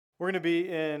We're going to be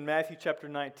in Matthew chapter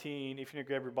 19. If you need to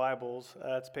grab your Bibles,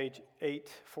 it's page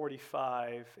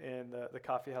 845 in the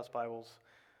Coffee House Bibles.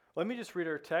 Let me just read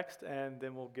our text and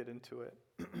then we'll get into it.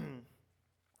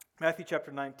 Matthew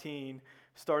chapter 19,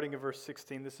 starting at verse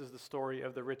 16. This is the story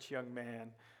of the rich young man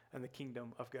and the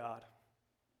kingdom of God.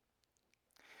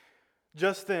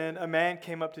 Just then, a man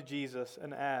came up to Jesus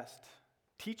and asked,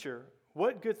 "Teacher,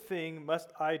 what good thing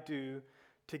must I do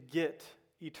to get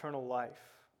eternal life?"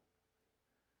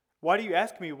 "Why do you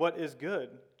ask me what is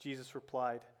good?" Jesus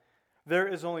replied. "There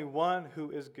is only one who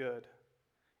is good.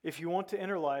 If you want to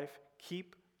enter life,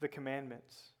 keep the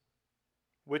commandments."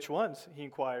 "Which ones?" he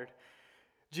inquired.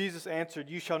 Jesus answered,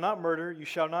 "You shall not murder, you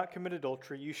shall not commit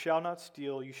adultery, you shall not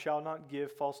steal, you shall not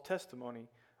give false testimony,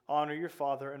 honor your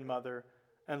father and mother,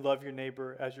 and love your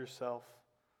neighbor as yourself.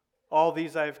 All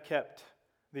these I have kept."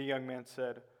 The young man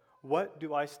said, "What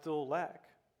do I still lack?"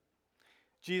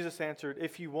 Jesus answered,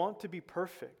 "If you want to be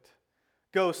perfect,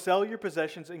 go sell your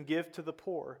possessions and give to the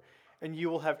poor, and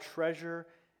you will have treasure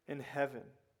in heaven.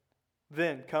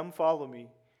 Then come follow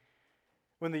me."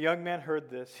 When the young man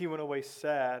heard this, he went away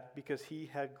sad because he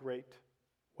had great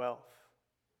wealth.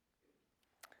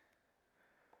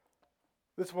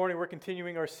 This morning we're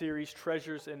continuing our series,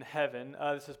 Treasures in Heaven.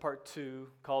 This is part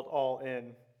 2, called All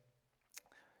In.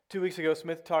 2 weeks ago,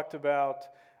 Smith talked about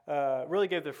really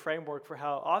gave the framework for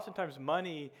how oftentimes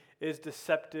money is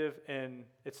deceptive in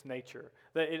its nature,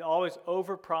 that it always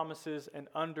overpromises and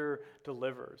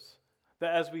under-delivers,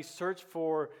 that as we search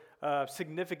for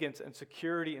significance and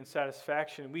security and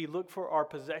satisfaction, we look for our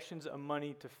possessions and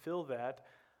money to fill that,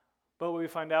 but what we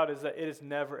find out is that it is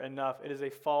never enough. It is a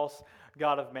false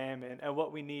god of mammon, and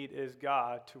what we need is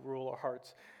God to rule our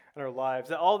hearts and our lives,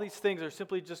 that all these things are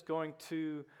simply just going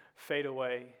to fade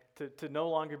away, to no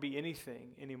longer be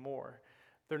anything anymore.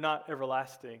 They're not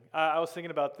everlasting. I was thinking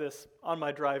about this on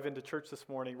my drive into church this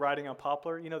morning, riding on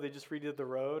Poplar. You know, they just redid the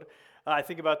road. I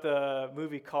think about the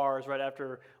movie Cars right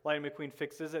after Lightning McQueen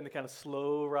fixes it, and the kind of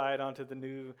slow ride onto the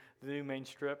new main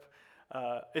strip.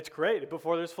 It's great.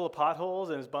 Before there's full of potholes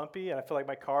and it's bumpy, and I feel like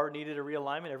my car needed a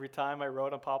realignment every time I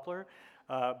rode on Poplar.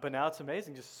 But now it's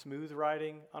amazing, just smooth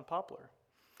riding on Poplar.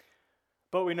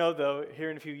 But we know, though, here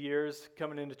in a few years,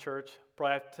 coming into church,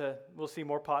 we'll see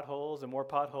more potholes,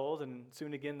 and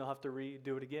soon again they'll have to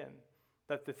redo it again.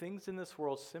 That the things in this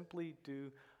world simply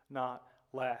do not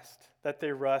last, that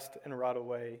they rust and rot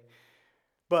away.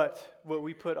 But what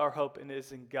we put our hope in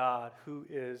is in God, who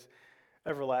is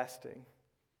everlasting.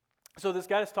 So this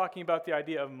guy is talking about the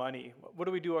idea of money. What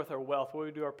do we do with our wealth? What do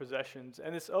we do with our possessions?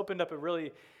 And this opened up a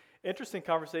really interesting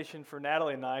conversation for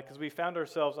Natalie and I, because we found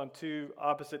ourselves on two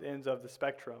opposite ends of the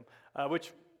spectrum,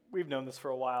 which we've known this for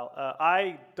a while.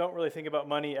 I don't really think about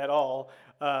money at all.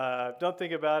 Don't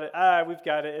think about it. We've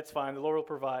got it. It's fine. The Lord will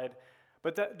provide.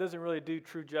 But that doesn't really do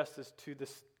true justice to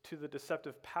the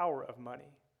deceptive power of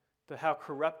money, to how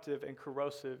corruptive and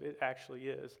corrosive it actually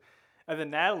is. And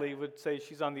then Natalie would say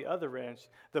she's on the other end,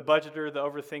 the budgeter, the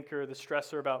overthinker, the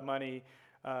stressor about money.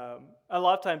 A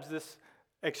lot of times this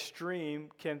extreme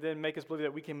can then make us believe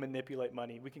that we can manipulate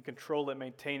money. We can control it,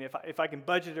 maintain it. If I can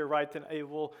budget it right, then I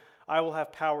will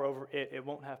have power over it. It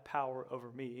won't have power over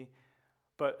me.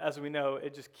 But as we know,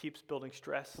 it just keeps building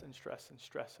stress and stress and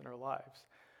stress in our lives.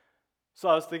 So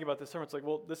I was thinking about this sermon. It's like,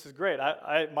 well, this is great.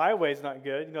 My way's not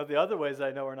good. You know, the other ways I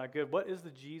know are not good. What is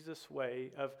the Jesus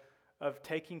way of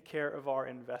taking care of our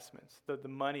investments, the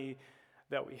money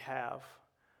that we have?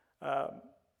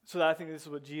 So I think this is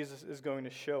what Jesus is going to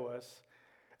show us.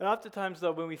 And oftentimes,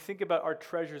 though, when we think about our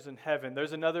treasures in heaven,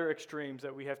 there's another extremes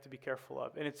that we have to be careful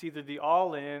of. And it's either the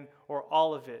all-in or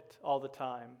all of it all the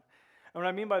time. And what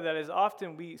I mean by that is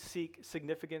often we seek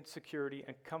significant security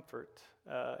and comfort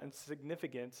and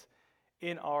significance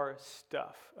in our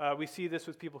stuff. We see this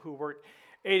with people who work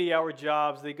 80-hour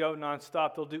jobs. They go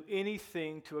nonstop. They'll do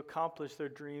anything to accomplish their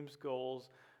dreams,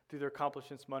 goals, through their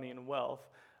accomplishments, money, and wealth.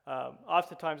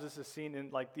 Oftentimes, this is seen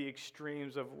in like the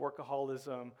extremes of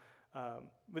workaholism.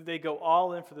 But they go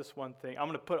all in for this one thing. I'm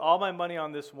going to put all my money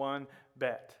on this one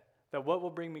bet, that what will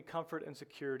bring me comfort and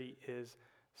security is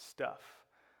stuff.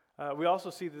 We also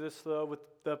see this, though, with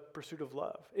the pursuit of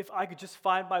love. If I could just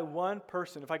find my one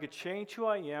person, if I could change who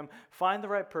I am, find the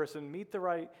right person, meet the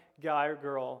right guy or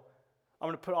girl, I'm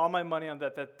going to put all my money on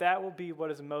that will be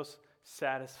what is most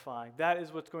satisfying. That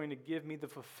is what's going to give me the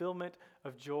fulfillment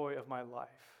of joy of my life.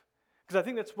 Because I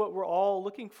think that's what we're all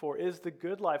looking for, is the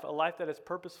good life, a life that is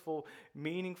purposeful,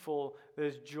 meaningful, that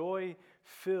is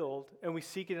joy-filled, and we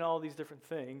seek it in all these different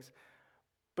things.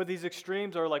 But these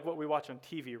extremes are like what we watch on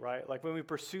TV, right? Like when we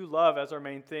pursue love as our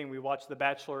main thing, we watch The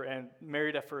Bachelor and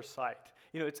Married at First Sight.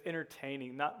 You know, it's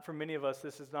entertaining. Not for many of us,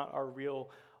 this is not our real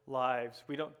lives.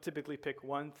 We don't typically pick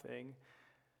one thing.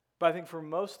 But I think for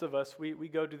most of us, we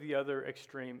go to the other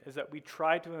extreme, is that we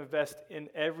try to invest in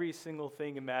every single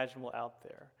thing imaginable out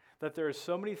there. That there are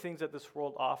so many things that this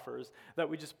world offers that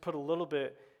we just put a little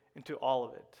bit into all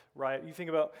of it, right? You think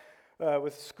about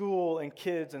with school and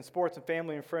kids and sports and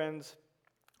family and friends,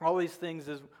 all these things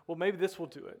is, well, maybe this will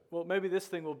do it. Well, maybe this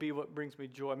thing will be what brings me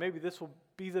joy. Maybe this will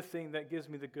be the thing that gives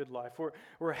me the good life.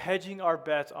 We're hedging our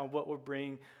bets on what will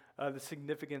bring the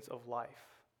significance of life.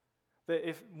 That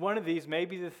if one of these may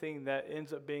be the thing that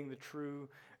ends up being the true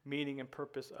meaning and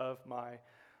purpose of my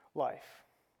life.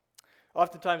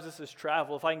 Oftentimes this is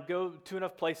travel. If I can go to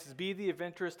enough places, be the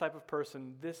adventurous type of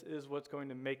person, this is what's going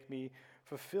to make me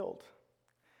fulfilled.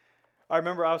 I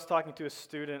remember I was talking to a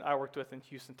student I worked with in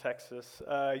Houston, Texas,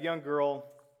 a young girl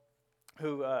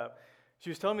who she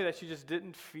was telling me that she just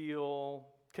didn't feel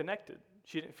connected.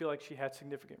 She didn't feel like she had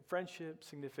significant friendship,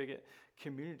 significant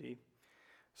community.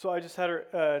 So I just had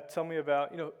her tell me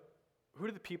about, who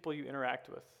are the people you interact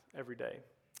with every day?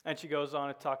 And she goes on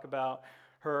to talk about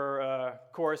her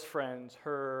chorus friends,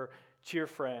 her cheer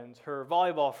friends, her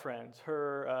volleyball friends,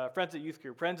 her friends at youth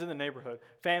group, friends in the neighborhood,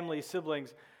 family,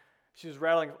 siblings. She was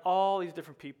rattling all these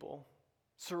different people,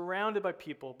 surrounded by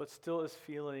people, but still is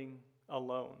feeling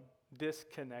alone,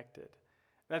 disconnected.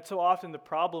 That's so often the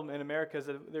problem in America is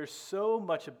that there's so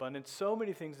much abundance, so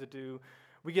many things to do.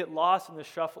 We get lost in the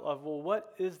shuffle of, well,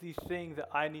 what is the thing that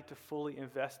I need to fully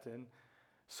invest in?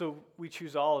 So we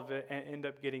choose all of it and end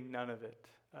up getting none of it.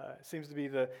 It seems to be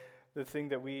the thing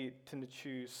that we tend to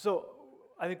choose. So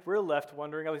I think we're left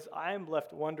wondering, at least I am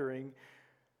left wondering,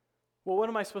 well, what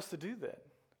am I supposed to do then?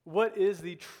 What is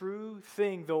the true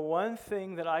thing, the one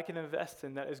thing that I can invest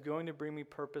in that is going to bring me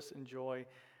purpose and joy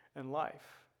in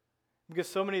life? Because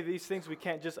so many of these things we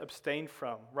can't just abstain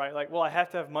from, right? Like, well, I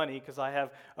have to have money because I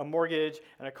have a mortgage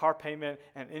and a car payment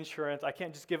and insurance. I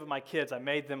can't just give it my kids. I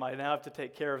made them. I now have to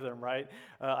take care of them, right?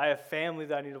 I have family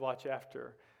that I need to watch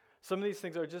after. Some of these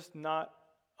things are just not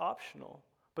optional.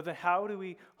 But then how do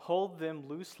we hold them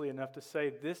loosely enough to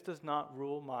say, this does not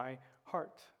rule my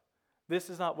heart? This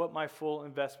is not what my full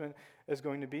investment is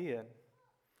going to be in.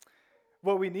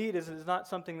 What we need is not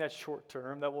something that's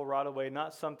short-term, that will rot away,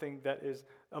 not something that is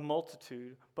a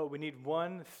multitude, but we need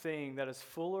one thing that is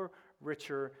fuller,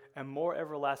 richer, and more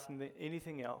everlasting than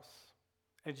anything else.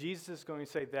 And Jesus is going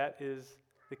to say that is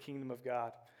the kingdom of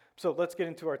God. So let's get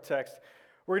into our text.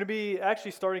 We're going to be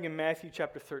actually starting in Matthew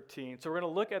chapter 13. So we're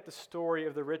going to look at the story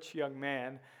of the rich young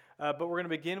man, but we're going to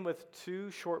begin with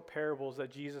two short parables that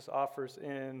Jesus offers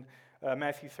in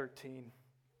Matthew 13.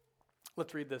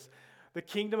 Let's read this. The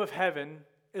kingdom of heaven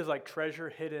is like treasure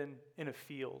hidden in a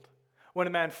field. When a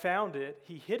man found it,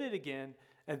 he hid it again,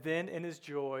 and then in his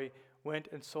joy went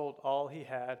and sold all he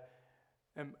had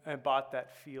and bought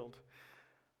that field.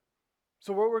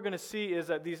 So what we're going to see is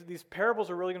that these parables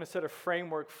are really going to set a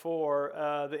framework for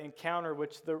the encounter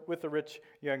with the rich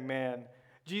young man.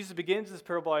 Jesus begins this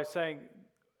parable by saying,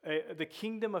 the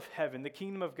kingdom of heaven, the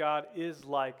kingdom of God is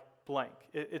like blank.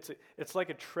 It's like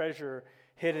a treasure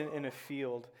hidden in a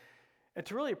field. And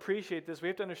to really appreciate this, we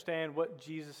have to understand what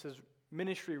Jesus'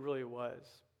 ministry really was.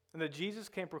 And that Jesus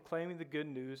came proclaiming the good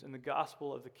news and the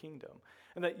gospel of the kingdom.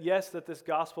 And that, yes, that this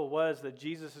gospel was that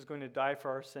Jesus is going to die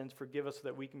for our sins, forgive us so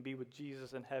that we can be with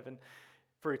Jesus in heaven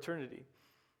for eternity.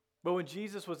 But when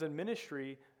Jesus was in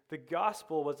ministry, the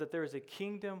gospel was that there is a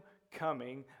kingdom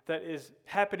coming that is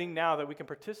happening now, that we can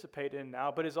participate in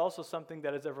now, but is also something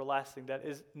that is everlasting, that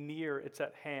is near, it's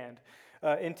at hand.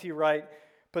 N.T. Wright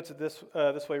puts it this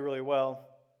way really well.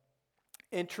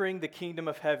 Entering the kingdom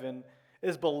of heaven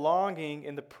is belonging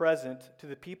in the present to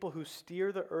the people who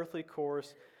steer the earthly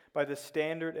course by the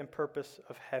standard and purpose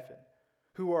of heaven,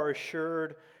 who are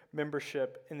assured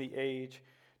membership in the age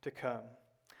to come.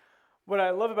 What I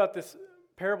love about this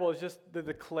parable is just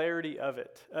the clarity of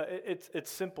it.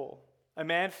 It's simple. A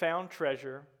man found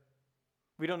treasure.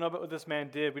 We don't know about what this man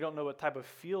did. We don't know what type of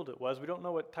field it was. We don't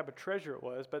know what type of treasure it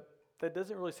was, but that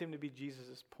doesn't really seem to be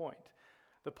Jesus' point.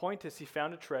 The point is he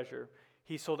found a treasure.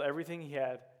 He sold everything he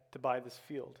had to buy this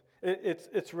field.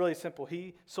 It's really simple.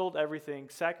 He sold everything,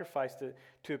 sacrificed it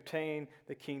to obtain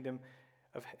the kingdom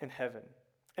in heaven.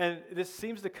 And this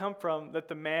seems to come from that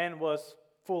the man was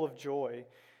full of joy,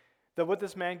 that what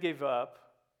this man gave up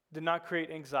did not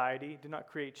create anxiety, did not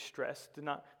create stress, did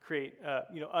not create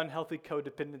unhealthy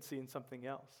codependency in something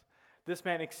else. This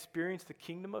man experienced the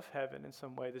kingdom of heaven in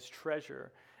some way, this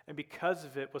treasure, and because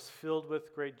of it was filled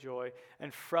with great joy,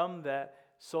 and from that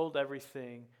sold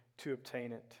everything to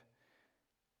obtain it.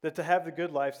 That to have the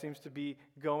good life seems to be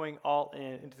going all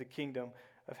into the kingdom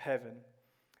of heaven.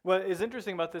 What is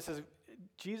interesting about this is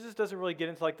Jesus doesn't really get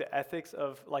into like the ethics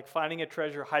of like finding a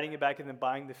treasure, hiding it back, and then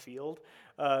buying the field.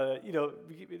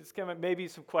 It's kind of maybe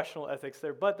some questionable ethics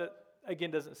there, but that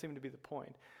again doesn't seem to be the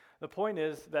point. The point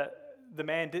is that the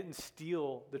man didn't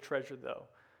steal the treasure though,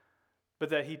 but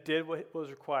that he did what was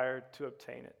required to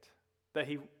obtain it. That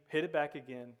he hid it back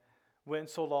again, went and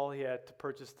sold all he had to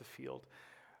purchase the field.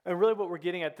 And really what we're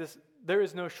getting at this, there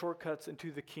is no shortcuts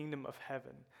into the kingdom of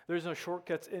heaven. There's no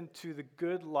shortcuts into the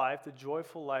good life, the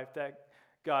joyful life that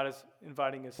God is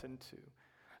inviting us into.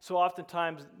 So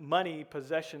oftentimes money,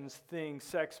 possessions, things,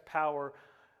 sex, power,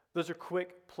 those are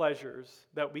quick pleasures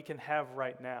that we can have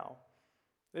right now.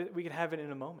 We can have it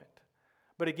in a moment.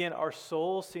 But again, our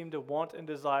souls seem to want and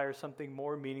desire something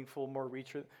more meaningful, more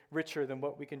richer than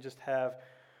what we can just have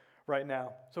right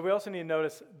now. So we also need to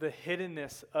notice the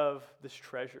hiddenness of this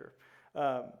treasure.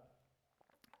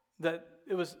 That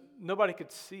it was, nobody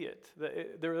could see it.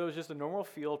 There was just a normal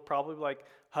field, probably like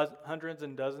hundreds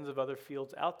and dozens of other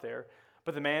fields out there,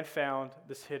 but the man found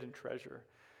this hidden treasure.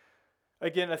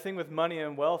 Again, the thing with money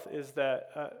and wealth is that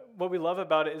what we love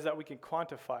about it is that we can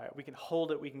quantify it. We can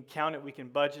hold it, we can count it, we can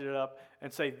budget it up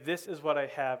and say, this is what I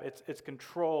have. It's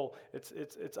control.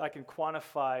 It's I can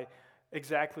quantify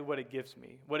exactly what it gives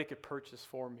me, what it could purchase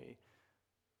for me.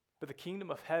 But the kingdom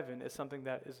of heaven is something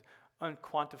that is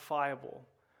unquantifiable,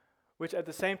 which at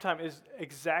the same time is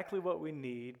exactly what we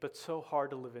need, but so hard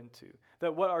to live into.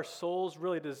 That what our souls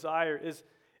really desire is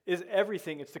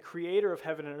everything. It's the creator of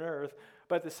heaven and earth,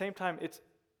 but at the same time, it's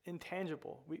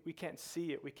intangible. We can't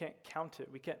see it, we can't count it,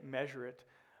 we can't measure it,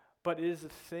 but it is a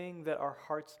thing that our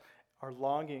hearts are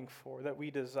longing for, that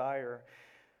we desire.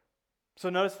 So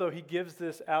notice, though, he gives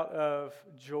this out of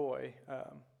joy,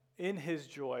 in his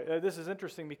joy. This is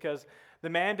interesting because the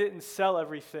man didn't sell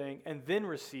everything and then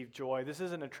receive joy. This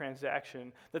isn't a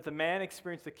transaction. That the man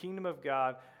experienced the kingdom of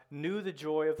God, knew the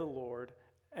joy of the Lord,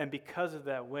 and because of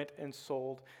that went and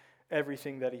sold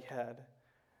everything that he had.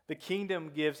 The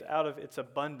kingdom gives out of its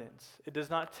abundance. It does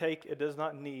not take, it does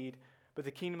not need, but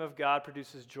the kingdom of God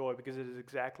produces joy because it is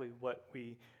exactly what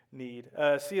we need.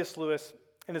 C.S. Lewis,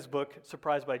 in his book,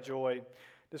 Surprised by Joy,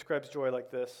 describes joy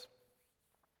like this: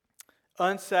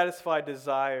 unsatisfied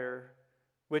desire,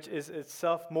 which is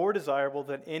itself more desirable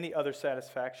than any other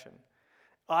satisfaction.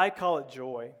 I call it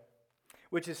joy,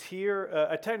 which is here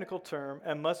a technical term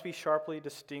and must be sharply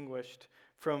distinguished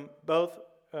from both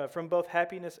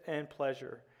happiness and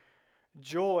pleasure.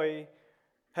 Joy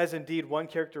has indeed one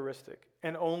characteristic,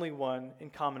 and only one, in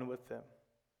common with them: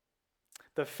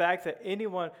 the fact that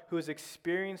anyone who has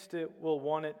experienced it will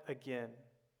want it again.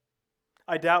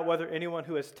 I doubt whether anyone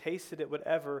who has tasted it would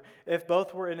ever, if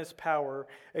both were in his power,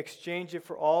 exchange it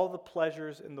for all the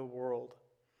pleasures in the world.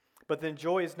 But then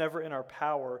joy is never in our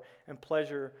power, and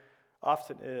pleasure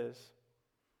often is.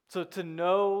 So to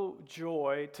know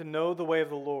joy, to know the way of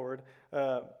the Lord,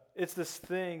 it's this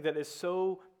thing that is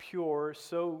so pure,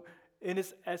 so in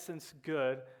its essence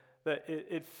good, that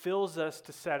it fills us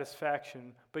to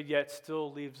satisfaction, but yet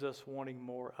still leaves us wanting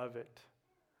more of it.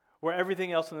 Where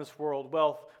everything else in this world,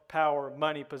 wealth, power,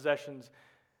 money, possessions,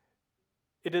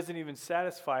 it doesn't even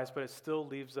satisfy us, but it still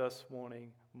leaves us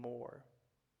wanting more.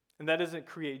 And that doesn't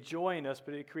create joy in us,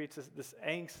 but it creates this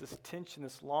angst, this tension,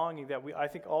 this longing that I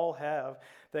think all have,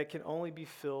 that can only be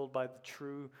filled by the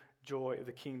true joy of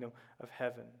the kingdom of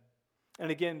heaven.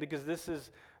 And again, because this is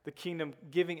the kingdom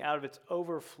giving out of its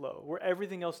overflow, where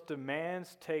everything else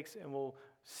demands, takes, and will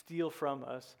steal from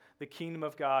us, the kingdom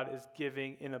of God is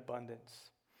giving in abundance.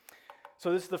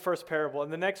 So this is the first parable,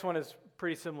 and the next one is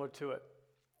pretty similar to it.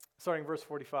 Starting verse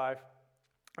 45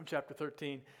 of chapter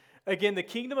 13. Again, the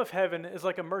kingdom of heaven is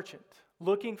like a merchant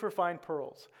looking for fine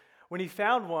pearls. When he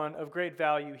found one of great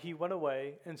value, he went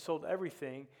away and sold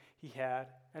everything he had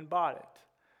and bought it.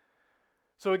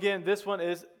 So again, this one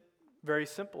is very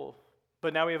simple.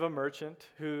 But now we have a merchant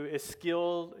who is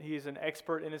skilled. He's an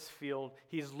expert in his field.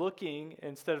 He's looking,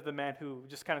 instead of the man who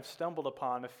just kind of stumbled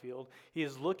upon a field, he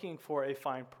is looking for a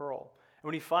fine pearl. And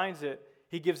when he finds it,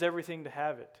 he gives everything to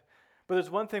have it. But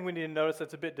there's one thing we need to notice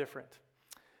that's a bit different,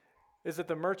 is that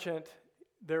the merchant,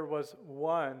 there was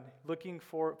one looking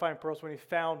for fine pearls when he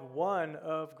found one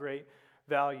of great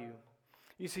value.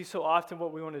 You see, so often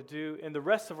what we want to do in the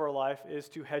rest of our life is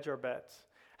to hedge our bets.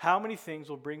 How many things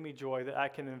will bring me joy that I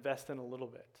can invest in a little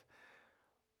bit?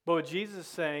 But what Jesus is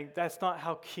saying, that's not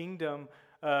how kingdom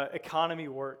economy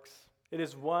works. It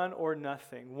is one or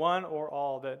nothing, one or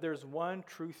all, that there's one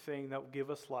true thing that will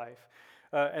give us life.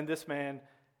 And this man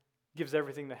gives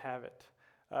everything to have it.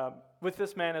 With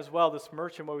this man as well, this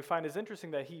merchant, what we find is interesting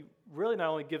that he really not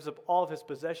only gives up all of his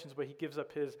possessions, but he gives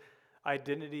up his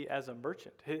identity as a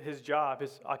merchant, his job,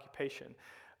 his occupation.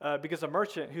 Because a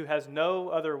merchant who has no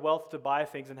other wealth to buy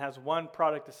things and has one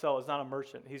product to sell is not a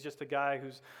merchant. He's just a guy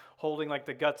who's holding like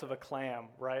the guts of a clam,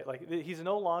 right? Like he's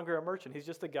no longer a merchant. He's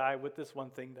just a guy with this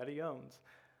one thing that he owns.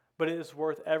 But it is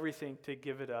worth everything to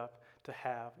give it up, to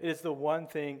have. It is the one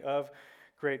thing of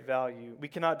great value. We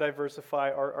cannot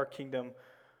diversify our kingdom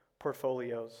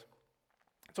portfolios.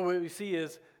 So what we see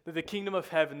is that the kingdom of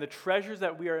heaven, the treasures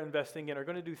that we are investing in, are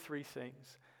going to do three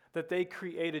things. That they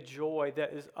create a joy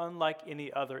that is unlike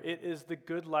any other. It is the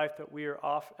good life that we are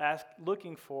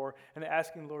looking for and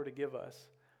asking the Lord to give us.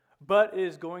 But it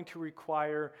is going to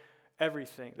require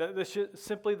everything. That's just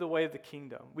simply the way of the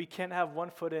kingdom. We can't have one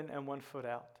foot in and one foot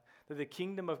out. That the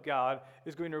kingdom of God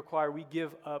is going to require we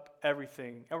give up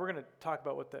everything. And we're going to talk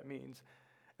about what that means.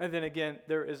 And then again,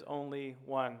 there is only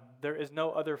one. There is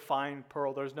no other fine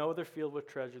pearl. There's no other field with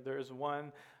treasure. There is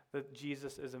one that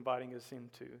Jesus is inviting us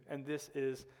into. And this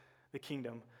is the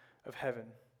kingdom of heaven.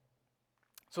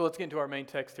 So let's get into our main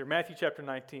text here. Matthew chapter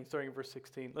 19, starting in verse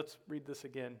 16. Let's read this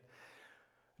again.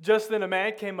 Just then a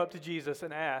man came up to Jesus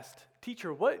and asked,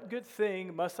 "Teacher, what good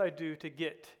thing must I do to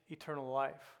get eternal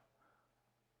life?"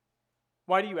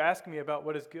 "Why do you ask me about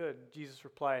what is good?" Jesus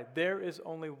replied. "There is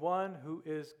only one who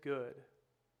is good.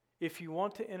 If you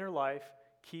want to enter life,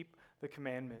 keep the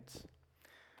commandments."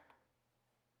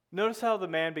 Notice how the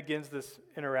man begins this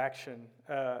interaction.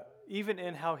 Even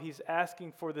in how he's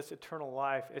asking for this eternal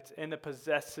life, it's in a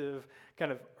possessive,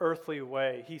 kind of earthly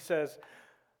way. He says,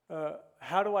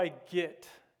 how do I get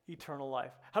eternal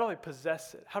life? How do I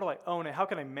possess it? How do I own it? How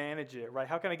can I manage it, right?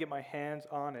 How can I get my hands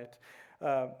on it?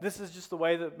 This is just the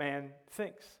way that man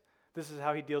thinks. This is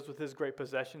how he deals with his great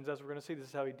possessions, as we're going to see. This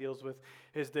is how he deals with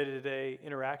his day-to-day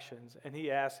interactions. And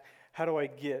he asks, how do I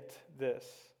get this?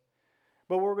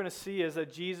 But what we're going to see is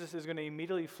that Jesus is going to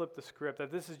immediately flip the script,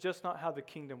 that this is just not how the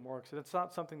kingdom works. And it's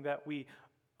not something that we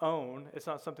own. It's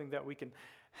not something that we can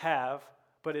have,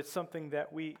 but it's something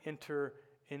that we enter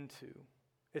into.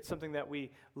 It's something that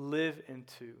we live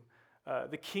into.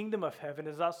 The kingdom of heaven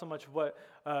is not so much what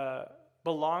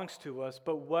belongs to us,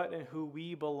 but what and who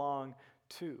we belong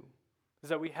to. Is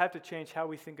that we have to change how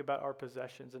we think about our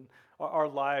possessions and our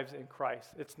lives in Christ.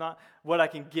 It's not what I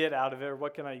can get out of it or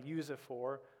what can I use it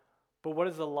for, but what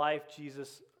is the life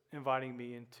Jesus inviting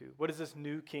me into? What is this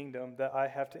new kingdom that I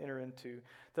have to enter into,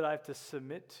 that I have to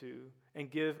submit to and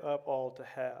give up all to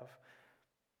have?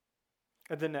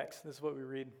 And then next, this is what we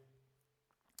read.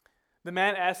 The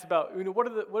man asked about,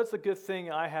 what is the good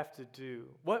thing I have to do?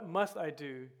 What must I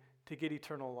do to get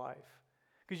eternal life?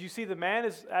 Because you see, the man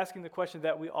is asking the question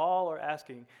that we all are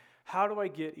asking, how do I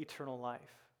get eternal life?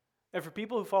 And for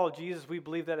people who follow Jesus, we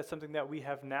believe that it's something that we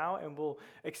have now and will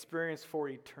experience for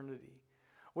eternity.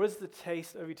 What is the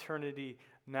taste of eternity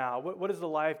now? What is the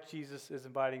life Jesus is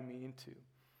inviting me into?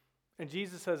 And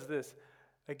Jesus says this,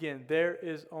 again, there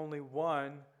is only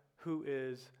one who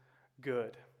is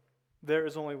good. There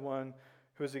is only one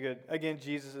who is good. Again,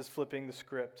 Jesus is flipping the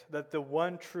script, that the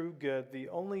one true good, the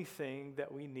only thing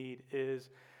that we need is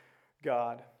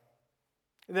God.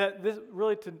 That this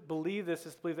really, to believe this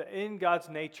is to believe that in God's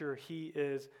nature he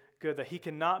is good, that he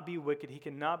cannot be wicked, he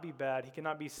cannot be bad, he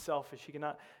cannot be selfish, he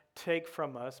cannot take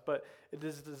from us, but it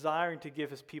is desiring to give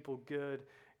his people good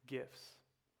gifts.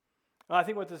 And I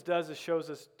think what this does is shows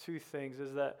us two things,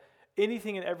 is that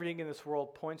anything and everything in this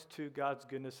world points to God's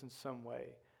goodness in some way.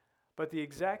 But at the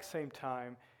exact same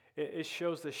time, it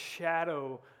shows the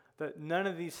shadow that none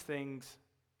of these things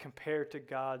compare to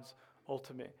God's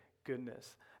ultimate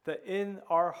goodness. That in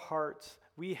our hearts,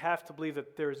 we have to believe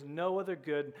that there is no other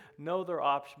good, no other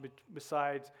option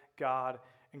besides God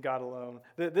and God alone.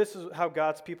 That this is how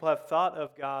God's people have thought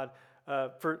of God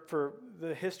for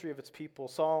the history of its people.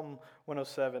 Psalm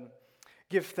 107.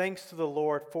 Give thanks to the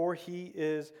Lord, for he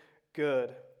is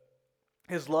good.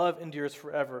 His love endures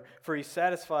forever, for he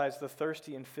satisfies the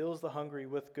thirsty and fills the hungry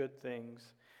with good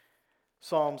things.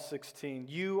 Psalm 16.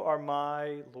 You are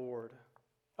my Lord.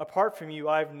 Apart from you,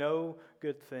 I have no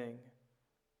good thing.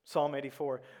 Psalm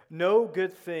 84. No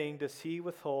good thing does he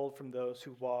withhold from those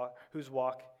whose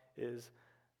walk is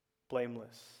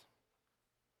blameless.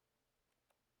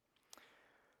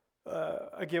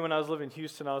 Again, when I was living in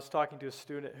Houston, I was talking to a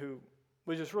student who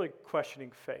was just really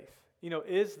questioning faith.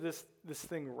 Is this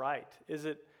thing right? Is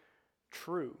it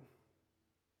true?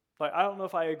 Like, I don't know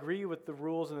if I agree with the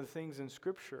rules and the things in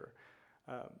Scripture.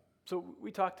 So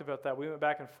we talked about that. We went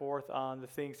back and forth on the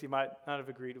things he might not have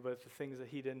agreed with, the things that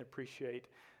he didn't appreciate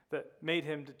that made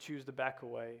him to choose to back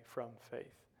away from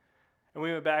faith. And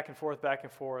we went back and forth, back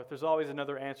and forth. There's always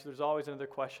another answer. There's always another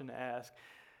question to ask.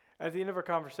 At the end of our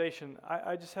conversation,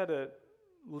 I just had to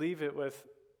leave it with,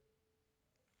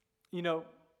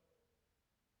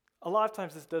 a lot of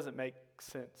times this doesn't make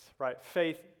make sense, right?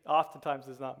 Faith oftentimes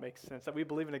does not make sense. That we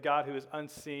believe in a God who is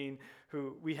unseen,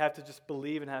 who we have to just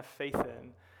believe and have faith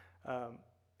in.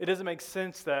 It doesn't make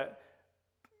sense that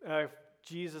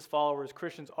Jesus followers,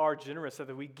 Christians, are generous,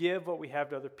 that we give what we have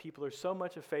to other people. There's so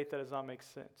much of faith that does not make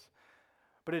sense.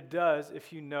 But it does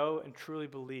if you know and truly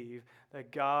believe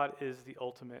that God is the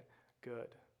ultimate good.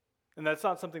 And that's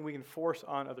not something we can force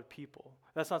on other people.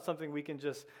 That's not something we can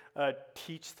just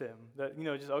teach them. That,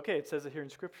 just, okay, it says it here in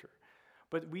Scripture.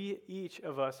 But we, each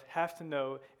of us, have to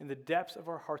know in the depths of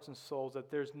our hearts and souls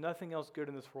that there's nothing else good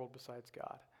in this world besides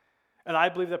God. And I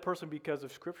believe that personally because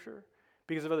of Scripture,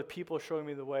 because of other people showing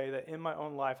me the way, that in my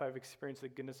own life I've experienced the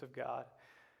goodness of God.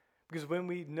 Because when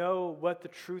we know what the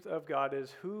truth of God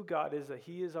is, who God is, that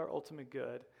He is our ultimate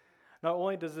good, not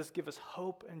only does this give us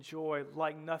hope and joy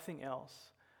like nothing else,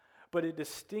 but it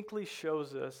distinctly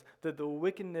shows us that the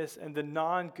wickedness and the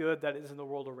non-good that is in the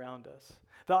world around us.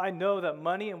 That I know that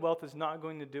money and wealth is not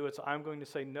going to do it, so I'm going to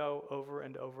say no over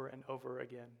and over and over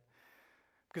again.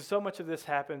 Because so much of this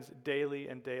happens daily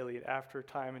and daily and after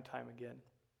time and time again.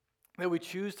 That we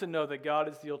choose to know that God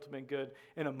is the ultimate good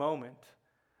in a moment,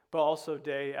 but also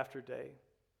day after day.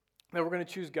 That we're going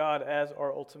to choose God as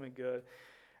our ultimate good.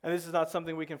 And this is not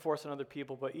something we can force on other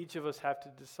people, but each of us have to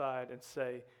decide and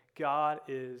say, God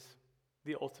is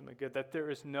the ultimate good, that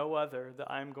there is no other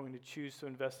that I'm going to choose to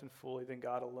invest in fully than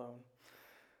God alone.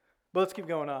 But let's keep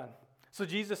going on. So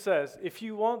Jesus says, if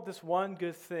you want this one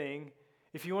good thing,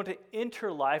 if you want to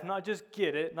enter life, not just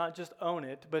get it, not just own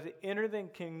it, but to enter the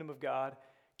kingdom of God,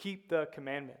 keep the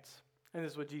commandments. And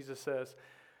this is what Jesus says.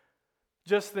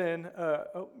 Just then,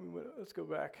 let's go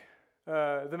back.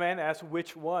 The man asked,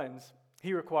 which ones?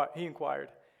 He inquired.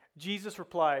 Jesus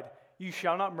replied, you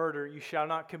shall not murder, you shall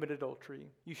not commit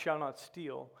adultery, you shall not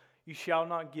steal, you shall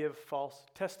not give false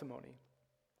testimony.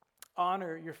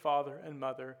 Honor your father and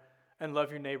mother, and love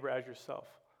your neighbor as yourself.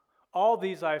 All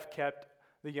these I have kept,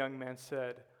 the young man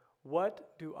said.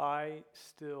 What do I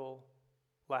still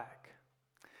lack?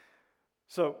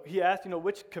 So he asked,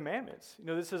 which commandments?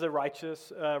 This is a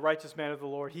righteous man of the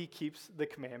Lord. He keeps the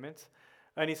commandments.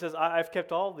 And he says, I've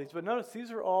kept all of these. But notice,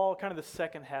 these are all kind of the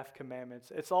second half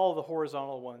commandments. It's all the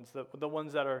horizontal ones, the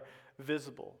ones that are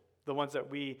visible, the ones that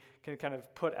we can kind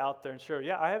of put out there and show,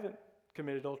 yeah, I haven't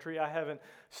committed adultery. I haven't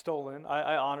stolen.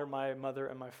 I honor my mother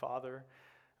and my father.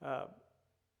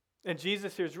 And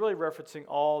Jesus here is really referencing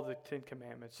all the 10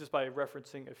 commandments, just by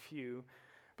referencing a few.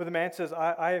 But the man says,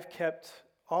 I have kept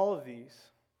all of these.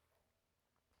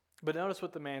 But notice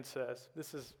what the man says.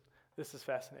 This is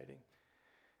fascinating.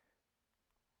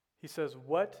 He says,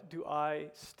 what do I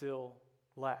still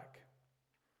lack?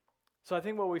 So I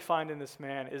think what we find in this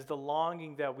man is the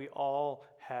longing that we all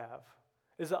have.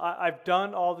 Is that I've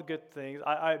done all the good things.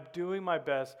 I'm doing my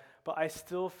best, but I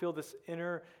still feel this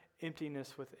inner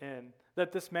emptiness within.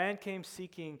 That this man came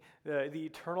seeking the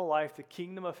eternal life, the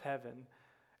kingdom of heaven. And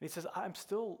he says, I'm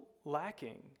still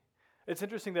lacking. It's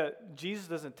interesting that Jesus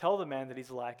doesn't tell the man that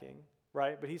he's lacking,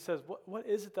 right? But he says, what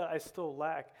is it that I still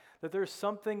lack? That there's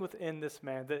something within this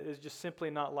man that is just simply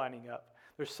not lining up.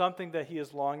 There's something that he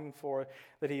is longing for,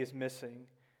 that he is missing,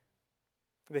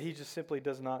 that he just simply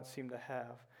does not seem to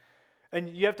have. And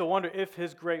you have to wonder if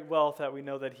his great wealth that we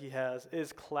know that he has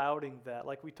is clouding that,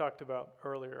 like we talked about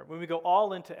earlier. When we go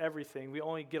all into everything, we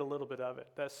only get a little bit of it.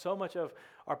 That so much of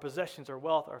our possessions, our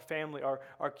wealth, our family, our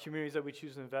communities that we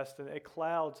choose to invest in, it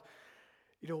clouds.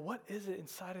 What is it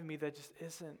inside of me that just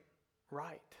isn't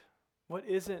right? What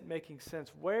isn't making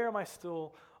sense? Where am I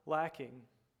still lacking?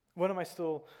 What am I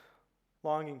still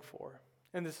longing for?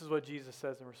 And this is what Jesus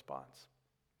says in response.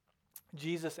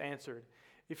 Jesus answered,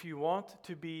 if you want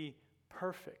to be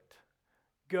perfect,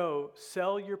 go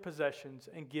sell your possessions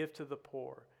and give to the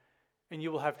poor, and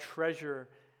you will have treasure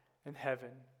in heaven.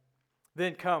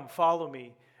 Then come, follow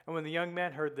me. And when the young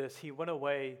man heard this, he went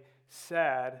away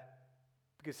sad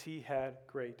because he had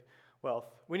great wealth.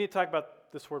 We need to talk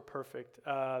about this word perfect.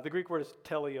 The Greek word is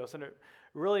teleos, and it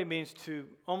really means to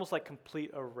almost like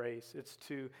complete a race. It's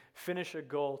to finish a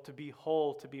goal, to be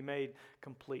whole, to be made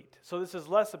complete. So this is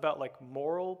less about like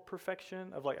moral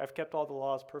perfection, of like I've kept all the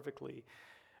laws perfectly,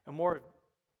 and more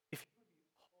if you want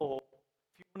to be whole,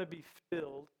 if you want to be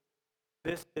filled,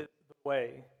 this is the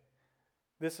way.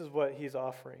 This is what he's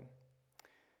offering.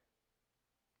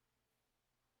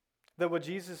 That what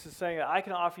Jesus is saying, I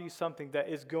can offer you something that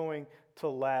is going to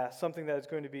last, something that is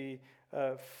going to be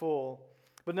full.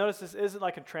 But notice this isn't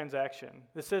like a transaction.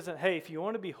 This isn't, hey, if you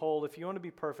want to be whole, if you want to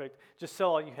be perfect, just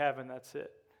sell all you have and that's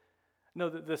it. No,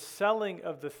 the selling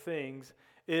of the things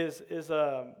is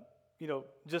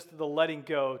just the letting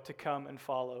go to come and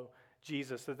follow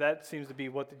Jesus. That seems to be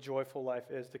what the joyful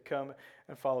life is, to come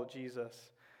and follow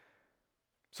Jesus.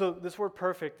 So this word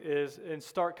perfect is in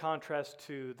stark contrast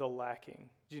to the lacking.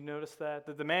 Do you notice that?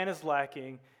 That the man is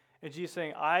lacking, and Jesus is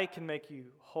saying, I can make you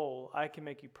whole, I can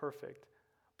make you perfect,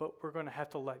 but we're going to have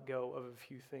to let go of a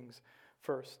few things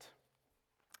first.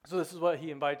 So this is what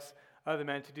he invites the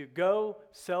man to do. Go,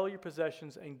 sell your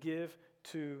possessions, and give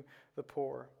to the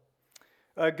poor.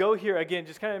 Go here, again,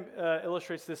 just kind of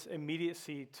illustrates this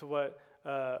immediacy to what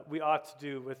we ought to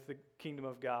do with the kingdom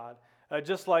of God.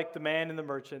 Just like the man and the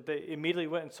merchant, they immediately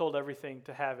went and sold everything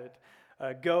to have it.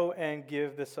 Go and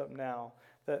give this up now.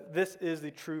 That this is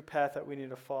the true path that we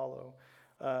need to follow.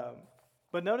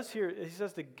 But notice here, he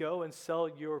says to go and sell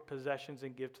your possessions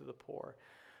and give to the poor.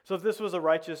 So if this was a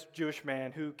righteous Jewish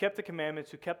man who kept the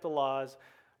commandments, who kept the laws,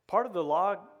 part of the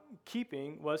law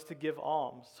keeping was to give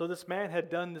alms. So this man had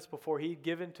done this before. He'd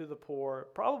given to the poor,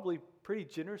 probably pretty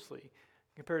generously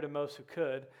compared to most who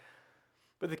could.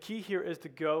 But the key here is to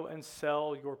go and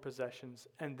sell your possessions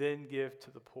and then give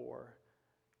to the poor.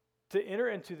 To enter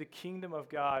into the kingdom of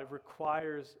God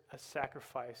requires a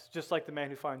sacrifice, just like the man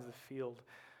who finds the field.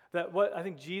 That what I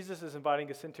think Jesus is inviting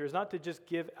us into is not to just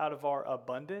give out of our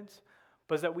abundance,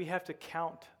 but is that we have to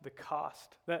count the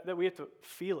cost, that we have to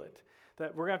feel it,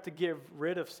 that we're going to have to get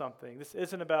rid of something. This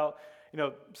isn't about,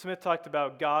 Smith talked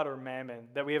about God or mammon,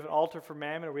 that we have an altar for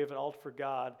mammon or we have an altar for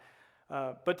God.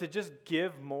 But to just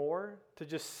give more, to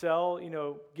just sell,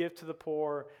 give to the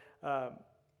poor,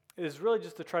 is really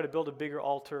just to try to build a bigger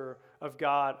altar of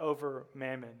God over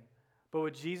mammon. But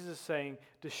what Jesus is saying,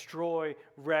 destroy,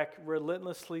 wreck,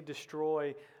 relentlessly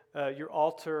destroy your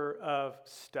altar of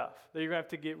stuff. That you're going to have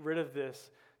to get rid of this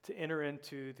to enter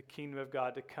into the kingdom of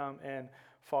God, to come and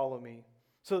follow me.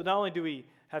 So not only do we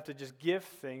have to just give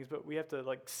things, but we have to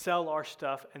sell our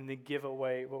stuff and then give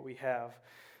away what we have.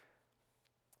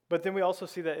 But then we also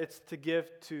see that it's to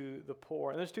give to the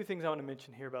poor. And there's two things I want to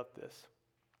mention here about this.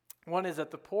 One is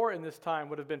that the poor in this time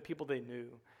would have been people they knew,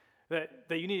 that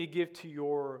you need to give to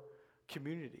your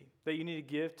community, that you need to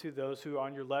give to those who are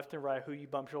on your left and right, who you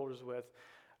bump shoulders with.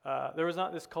 There was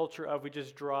not this culture of we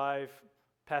just drive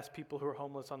past people who are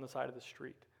homeless on the side of the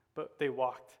street, but they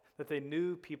walked, that they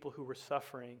knew people who were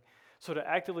suffering. So to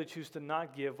actively choose to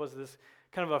not give was this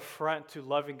kind of affront to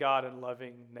loving God and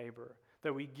loving neighbor,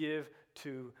 that we give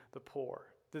to the poor.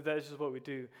 That is just what we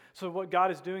do. So what God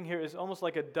is doing here is almost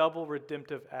like a double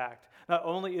redemptive act. Not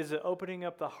only is it opening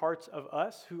up the hearts of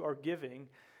us who are giving,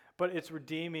 but it's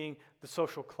redeeming the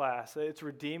social class. It's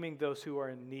redeeming those who are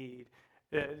in need.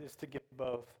 It is to give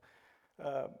both.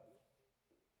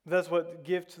 That's what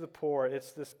give to the poor.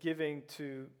 It's this giving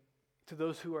to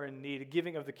those who are in need, a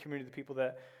giving of the community, the people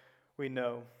that we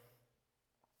know.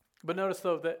 But notice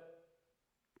though that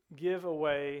give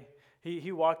away.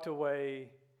 He walked away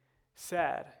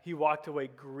sad. He walked away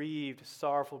grieved,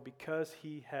 sorrowful, because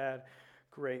he had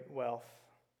great wealth,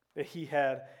 that he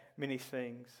had many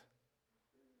things.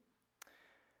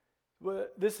 Well,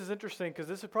 this is interesting because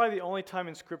this is probably the only time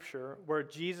in Scripture where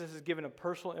Jesus is given a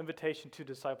personal invitation to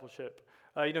discipleship.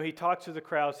 He talks to the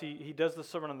crowds, he does the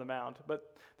Sermon on the Mount,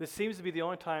 but this seems to be the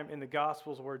only time in the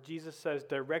Gospels where Jesus says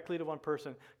directly to one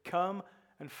person, "Come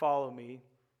and follow me,"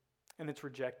 and it's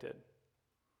rejected.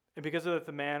 And because of that,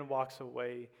 the man walks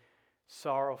away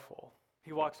sorrowful.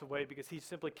 He walks away because he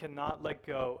simply cannot let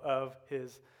go of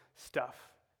his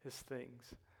stuff, his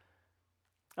things.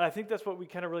 And I think that's what we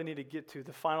kind of really need to get to.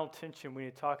 The final tension we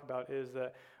need to talk about is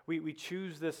that we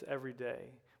choose this every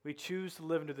day. We choose to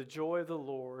live into the joy of the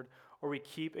Lord, or we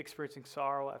keep experiencing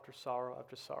sorrow after sorrow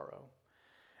after sorrow.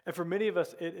 And for many of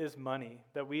us, it is money,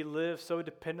 that we live so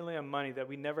dependently on money that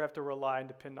we never have to rely and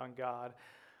depend on God.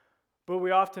 But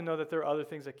we often know that there are other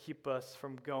things that keep us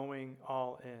from going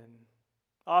all in.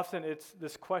 Often it's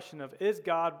this question of, is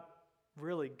God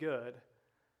really good?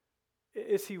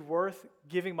 Is he worth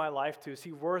giving my life to? Is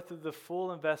he worth the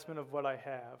full investment of what I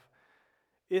have?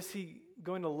 Is he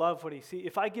going to love what he sees?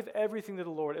 If I give everything to the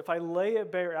Lord, if I lay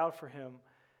it bare out for him,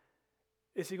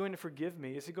 is he going to forgive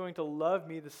me? Is he going to love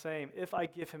me the same if I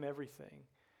give him everything?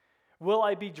 Will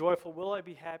I be joyful? Will I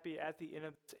be happy at the end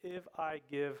of this if I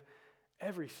give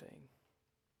everything?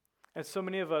 And so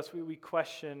many of us, we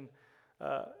question,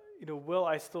 will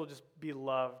I still just be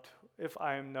loved if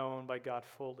I am known by God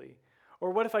fully?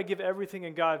 Or what if I give everything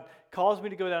and God calls me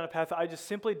to go down a path that I just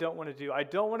simply don't want to do? I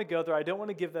don't want to go there. I don't want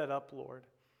to give that up, Lord.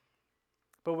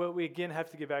 But what we again have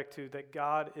to get back to, that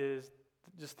God is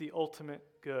just the ultimate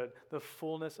good. The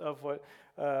fullness of what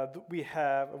we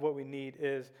have, of what we need,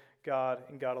 is God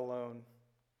and God alone.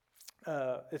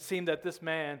 It seemed that this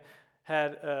man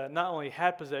had not only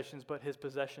had possessions, but his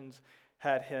possessions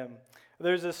had him.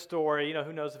 There's this story,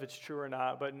 who knows if it's true or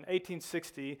not, but in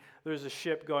 1860, there was a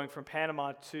ship going from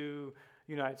Panama to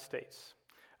United States.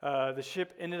 The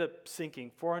ship ended up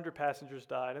sinking. 400 passengers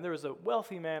died. And there was a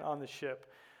wealthy man on the ship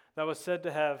that was said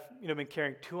to have been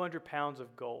carrying 200 pounds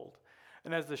of gold.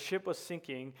 And as the ship was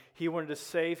sinking, he wanted to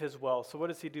save his wealth. So what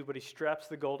does he do? But he straps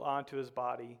the gold onto his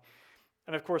body.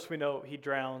 And of course, we know he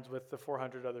drowns with the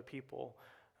 400 other people.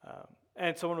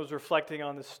 And someone was reflecting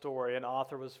on this story. An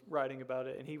author was writing about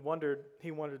it. And he wondered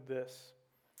this.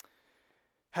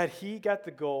 Had he got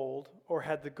the gold, or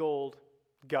had the gold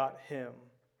got him?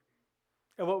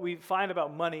 And what we find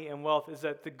about money and wealth is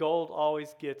that the gold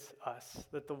always gets us,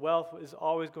 that the wealth is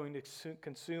always going to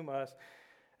consume us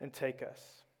and take us.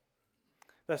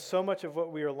 That so much of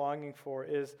what we are longing for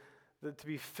is to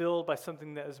be filled by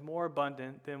something that is more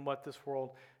abundant than what this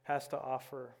world has to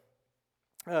offer.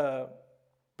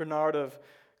 Bernard of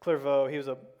Clairvaux, he was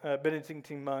a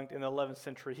Benedictine monk in the 11th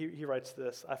century. He writes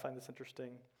this. I find this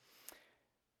interesting.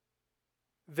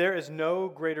 There is no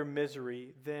greater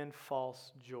misery than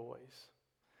false joys.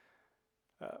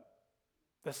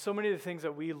 That so many of the things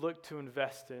that we look to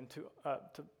invest in,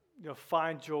 to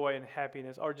find joy and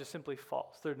happiness, are just simply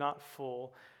false. They're not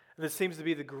full. And this seems to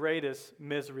be the greatest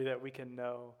misery that we can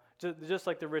know. Just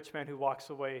like the rich man who walks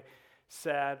away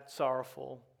sad,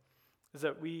 sorrowful, is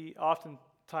that we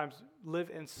oftentimes live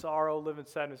in sorrow, live in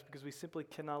sadness, because we simply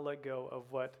cannot let go of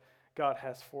what God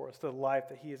has for us, the life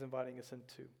that He is inviting us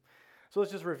into. So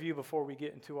let's just review before we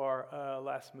get into our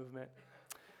last movement.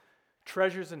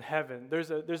 Treasures in heaven.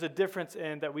 There's a difference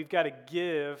in that we've got to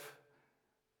give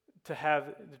to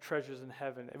have the treasures in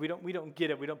heaven. We don't get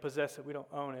it. We don't possess it. We don't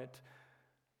own it.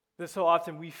 That so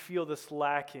often we feel this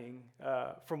lacking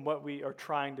from what we are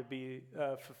trying to be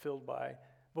fulfilled by.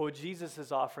 But what Jesus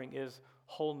is offering is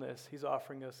wholeness. He's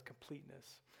offering us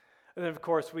completeness. And then, of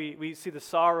course, we see the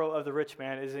sorrow of the rich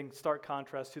man is in stark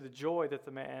contrast to the joy that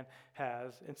the man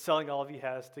has in selling all he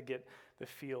has to get the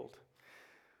field.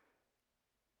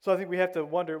 So I think we have to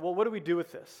wonder, well, what do we do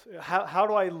with this? How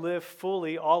do I live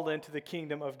fully all into the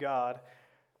kingdom of God?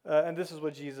 And this is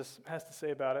what Jesus has to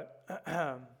say about it.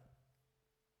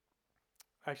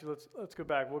 Actually, let's go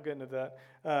back. We'll get into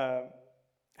that.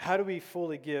 How do we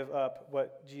fully give up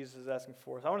what Jesus is asking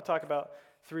for us? I want to talk about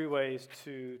 3 ways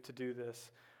to do this.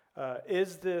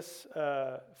 Is this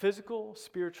physical,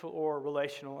 spiritual, or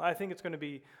relational? I think it's going to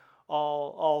be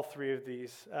all 3 of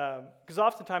these. Because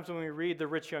oftentimes when we read the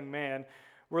rich young man,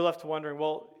 we're left wondering,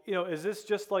 well, is this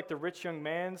just like the rich young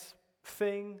man's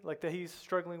thing, like that he's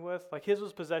struggling with? Like his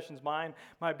was possessions, mine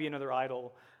might be another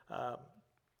idol.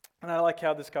 And I like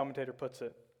how this commentator puts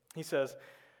it. He says,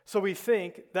 so we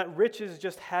think that riches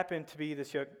just happen to be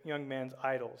this young man's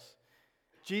idols.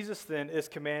 Jesus then is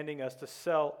commanding us to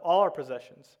sell all our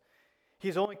possessions.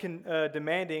 He's only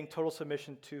demanding total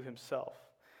submission to himself.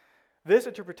 This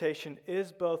interpretation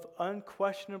is both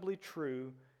unquestionably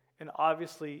true and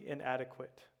obviously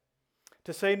inadequate.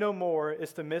 To say no more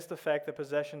is to miss the fact that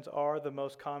possessions are the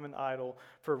most common idol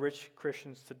for rich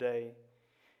Christians today.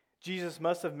 Jesus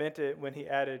must have meant it when he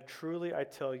added, truly I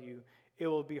tell you, it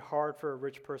will be hard for a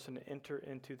rich person to enter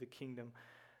into the kingdom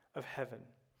of heaven.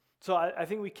 So I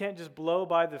think we can't just blow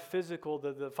by the physical,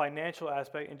 the financial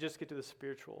aspect, and just get to the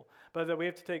spiritual. But that we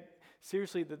have to take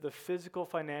seriously the physical,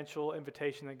 financial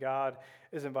invitation that God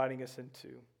is inviting us into.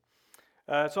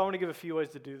 So I want to give a few ways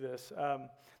to do this.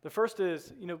 The first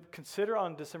is, consider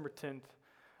on December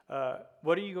 10th,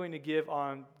 what are you going to give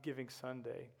on Giving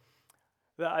Sunday?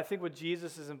 I think what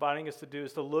Jesus is inviting us to do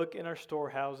is to look in our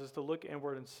storehouses, to look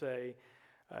inward and say,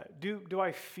 do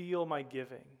I feel my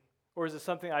giving? Or is it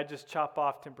something I just chop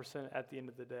off 10% at the end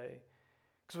of the day?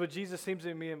 Because what Jesus seems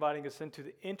to be inviting us into,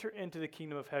 to enter into the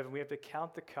kingdom of heaven, we have to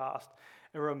count the cost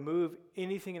and remove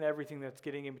anything and everything that's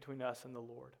getting in between us and the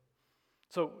Lord.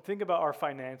 So think about our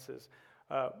finances.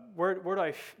 Where do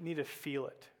I need to feel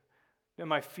it?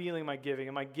 Am I feeling my giving?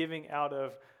 Am I giving out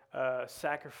of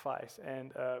sacrifice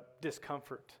and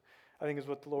discomfort? I think is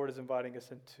what the Lord is inviting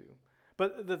us into.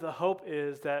 But the hope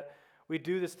is that we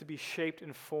do this to be shaped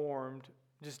and formed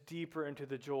just deeper into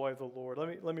the joy of the Lord.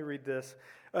 Let me read this.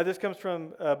 This comes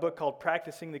from a book called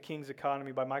Practicing the King's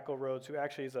Economy by Michael Rhodes, who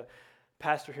actually is a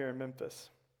pastor here in Memphis.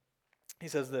 He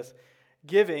says this: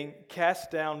 giving casts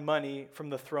down money from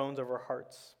the thrones of our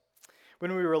hearts.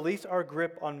 When we release our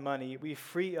grip on money, we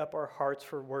free up our hearts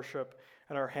for worship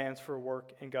and our hands for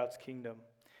work in God's kingdom.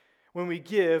 When we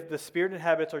give, the Spirit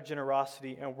inhabits our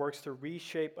generosity and works to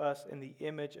reshape us in the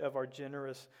image of our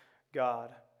generous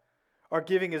God. Our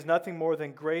giving is nothing more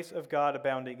than grace of God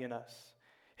abounding in us.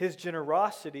 His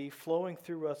generosity flowing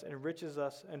through us enriches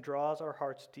us and draws our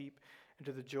hearts deep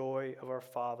into the joy of our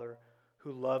Father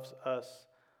who loves us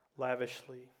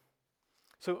lavishly.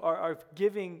 So our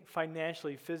giving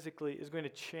financially, physically, is going to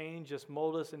change us,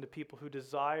 mold us into people who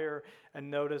desire and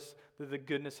notice the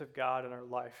goodness of God in our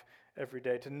life every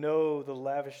day, to know the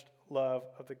lavish love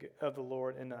of the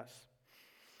Lord in us.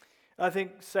 I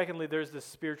think, secondly, there's this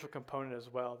spiritual component as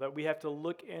well, that we have to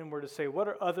look inward to say, what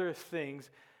are other things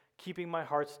keeping my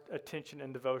heart's attention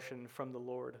and devotion from the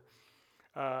Lord?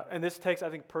 And this takes,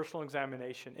 I think, personal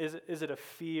examination. Is it a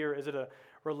fear? Is it a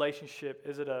relationship?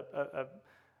 Is it a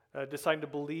deciding to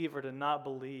believe or to not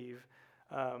believe?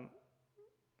 I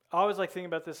always like thinking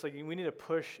about this, like we need to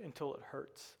push until it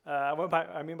hurts. What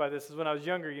I mean by this is when I was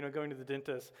younger, going to the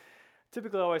dentist,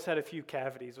 typically I always had a few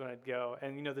cavities when I'd go,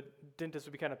 and the dentist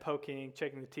would be kind of poking,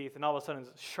 checking the teeth, and all of a sudden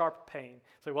it's sharp pain.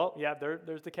 It's like, well, yeah,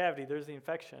 there's the cavity, there's the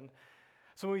infection.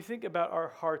 So when we think about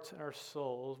our hearts and our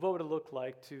souls, what would it look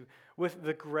like to, with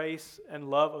the grace and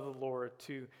love of the Lord,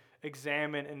 to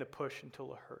examine and to push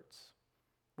until it hurts?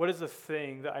 What is the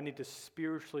thing that I need to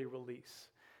spiritually release,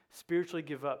 spiritually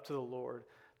give up to the Lord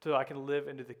so I can live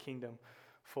into the kingdom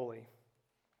fully?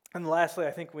 And lastly,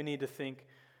 I think we need to think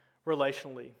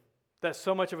relationally, that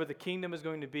so much of what the kingdom is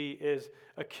going to be is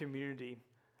a community.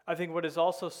 I think what is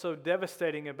also so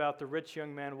devastating about the rich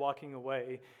young man walking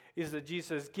away is that Jesus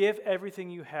says, give everything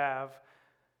you have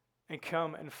and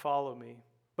come and follow me.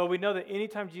 But we know that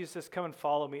anytime Jesus says, come and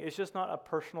follow me, it's just not a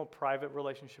personal, private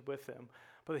relationship with him,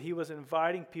 but he was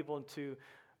inviting people into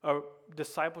a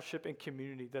discipleship and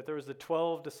community, that there was the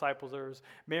 12 disciples, there was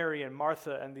Mary and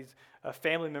Martha and these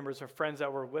family members or friends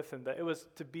that were with him, that it was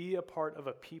to be a part of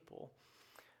a people.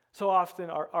 So often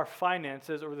our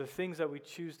finances or the things that we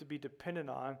choose to be dependent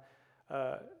on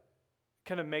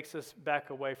kind of makes us back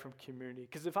away from community.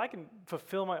 Because if I can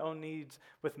fulfill my own needs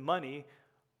with money,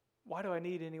 why do I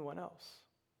need anyone else?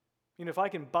 If I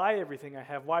can buy everything I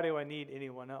have, why do I need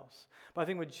anyone else? But I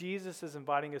think what Jesus is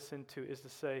inviting us into is to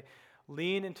say,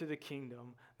 lean into the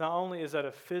kingdom. Not only is that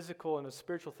a physical and a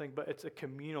spiritual thing, but it's a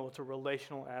communal, it's a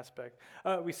relational aspect.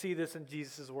 We see this in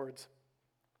Jesus' words.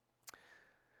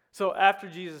 So after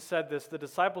Jesus said this, the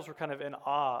disciples were kind of in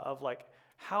awe of like,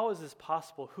 how is this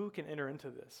possible? Who can enter into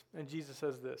this? And Jesus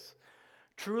says this,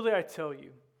 truly I tell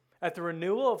you, at the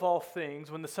renewal of all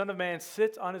things, when the Son of Man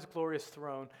sits on his glorious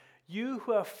throne, you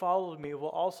who have followed me will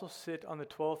also sit on the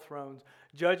 12 thrones,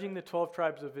 judging the 12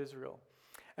 tribes of Israel.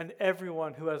 And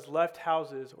everyone who has left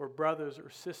houses or brothers or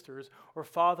sisters or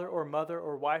father or mother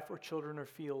or wife or children or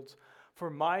fields, for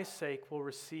my sake will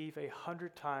receive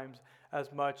 100 times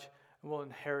as much and will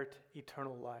inherit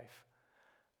eternal life.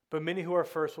 But many who are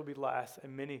first will be last,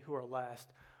 and many who are last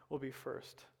will be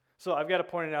first. So I've got to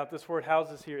point it out, this word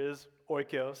houses here is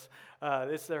oikos.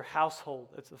 It's their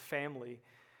household, it's a family.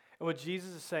 And what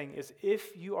Jesus is saying is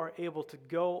if you are able to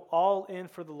go all in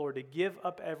for the Lord, to give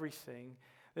up everything,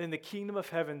 then in the kingdom of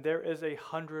heaven there is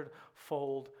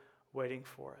 100-fold waiting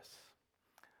for us.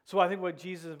 So I think what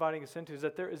Jesus is inviting us into is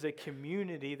that there is a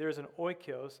community, there's an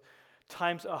oikos,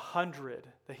 times 100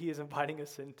 that he is inviting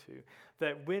us into.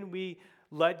 That when we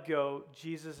let go,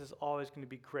 Jesus is always going to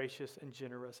be gracious and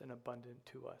generous and abundant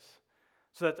to us.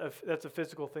 So that's a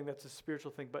physical thing, that's a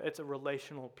spiritual thing, but it's a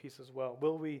relational piece as well.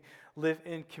 Will we live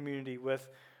in community with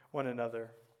one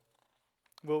another?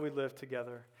 Will we live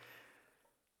together?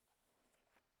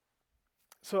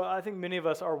 So I think many of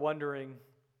us are wondering,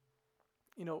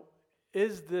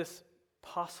 is this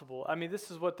possible? I mean,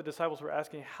 this is what the disciples were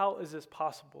asking. How is this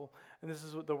possible? And this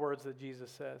is what the words that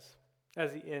Jesus says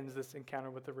as he ends this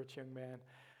encounter with the rich young man.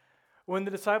 When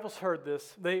the disciples heard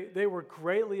this, they were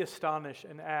greatly astonished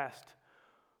and asked,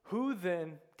 who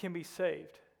then can be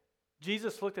saved?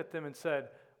 Jesus looked at them and said,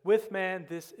 with man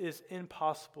this is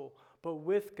impossible, but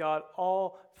with God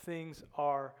all things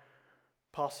are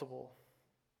possible.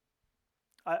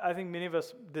 I think many of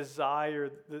us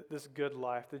desire this good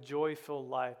life, the joy-filled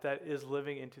life that is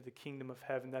living into the kingdom of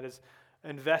heaven, that is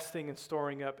investing and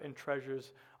storing up in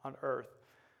treasures on earth.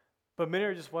 But many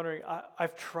are just wondering,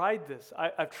 I've tried this.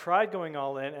 I've tried going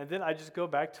all in, and then I just go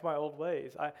back to my old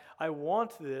ways. I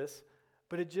want this,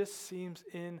 but it just seems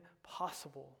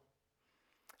impossible.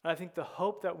 And I think the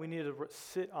hope that we need to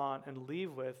sit on and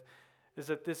leave with is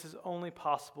that this is only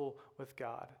possible with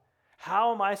God.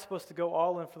 How am I supposed to go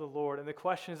all in for the Lord? And the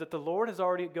question is that the Lord has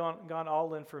already gone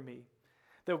all in for me.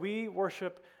 That we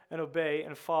worship and obey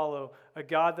and follow a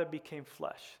God that became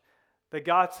flesh. That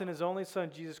God sent his only Son,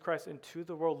 Jesus Christ, into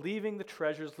the world, leaving the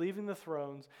treasures, leaving the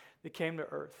thrones that came to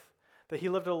earth. That he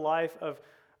lived a life of,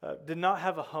 did not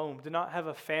have a home, did not have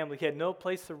a family. He had no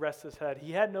place to rest his head.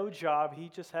 He had no job. He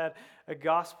just had a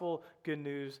gospel good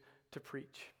news to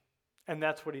preach. And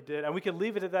that's what he did. And we could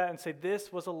leave it at that and say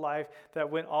this was a life that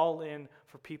went all in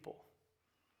for people.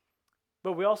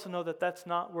 But we also know that that's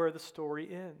not where the story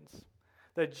ends.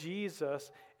 That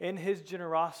Jesus, in his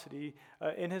generosity,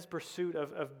 in his pursuit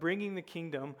of bringing the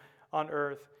kingdom on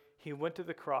earth, he went to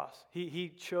the cross.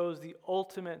 He chose the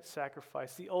ultimate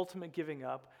sacrifice, the ultimate giving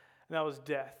up, and that was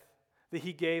death. That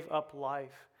he gave up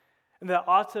life. And that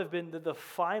ought to have been the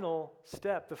final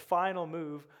step, the final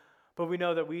move, but we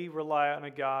know that we rely on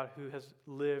a God who has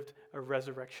lived a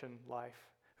resurrection life,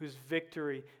 whose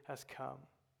victory has come.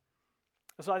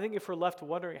 So I think if we're left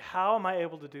wondering, how am I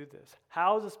able to do this?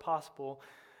 How is this possible?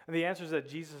 And the answer is that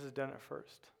Jesus has done it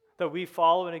first. That we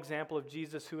follow an example of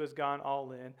Jesus who has gone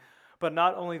all in. But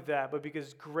not only that, but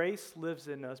because grace lives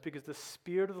in us, because the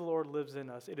Spirit of the Lord lives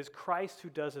in us, it is Christ who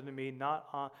does it in me,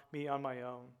 not me on my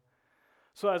own.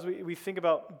 So as we think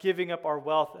about giving up our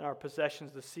wealth and our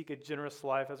possessions to seek a generous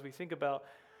life, as we think about,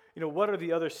 what are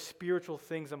the other spiritual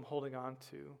things I'm holding on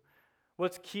to?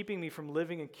 What's keeping me from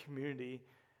living in community?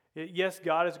 Yes,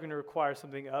 God is going to require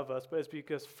something of us, but it's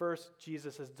because first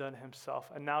Jesus has done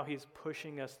himself, and now he's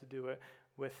pushing us to do it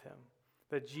with him.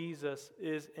 That Jesus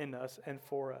is in us and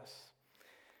for us.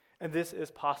 And this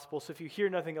is possible. So if you hear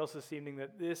nothing else this evening,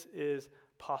 that this is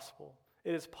possible.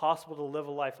 It is possible to live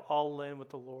a life all in with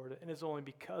the Lord, and it's only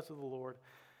because of the Lord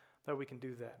that we can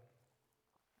do that.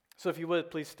 So if you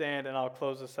would, please stand, and I'll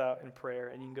close this out in prayer,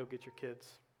 and you can go get your kids.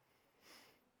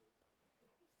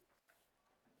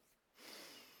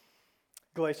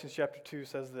 Galatians chapter 2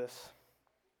 says this: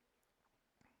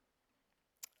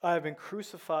 I have been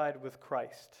crucified with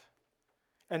Christ,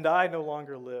 and I no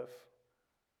longer live,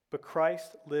 but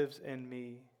Christ lives in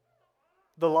me.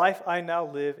 The life I now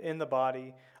live in the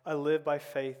body, I live by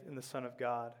faith in the Son of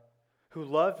God, who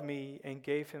loved me and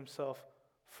gave himself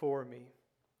for me.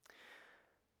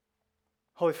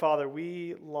 Holy Father,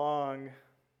 we long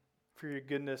for your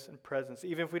goodness and presence.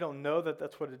 Even if we don't know that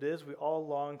that's what it is, we all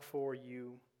long for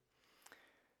you.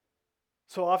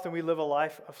 So often we live a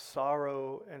life of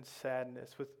sorrow and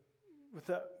sadness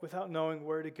without knowing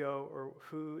where to go or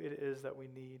who it is that we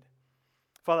need.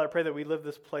 Father, I pray that we live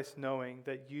this place knowing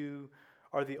that you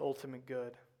are the ultimate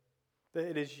good, that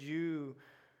it is you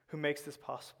who makes this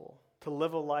possible, to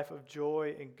live a life of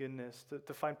joy and goodness,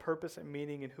 to find purpose and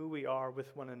meaning in who we are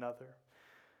with one another.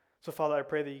 So, Father, I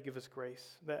pray that you give us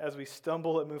grace, that as we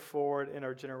stumble and move forward in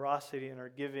our generosity and our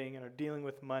giving and our dealing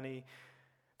with money,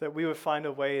 that we would find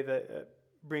a way that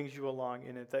brings you along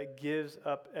in it, that gives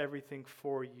up everything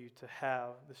for you to have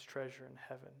this treasure in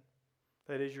heaven.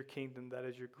 That is your kingdom, that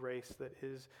is your grace, that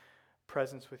is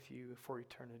presence with you for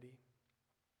eternity.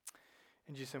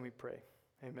 In Jesus' name we pray.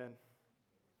 Amen.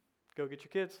 Go get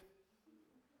your kids.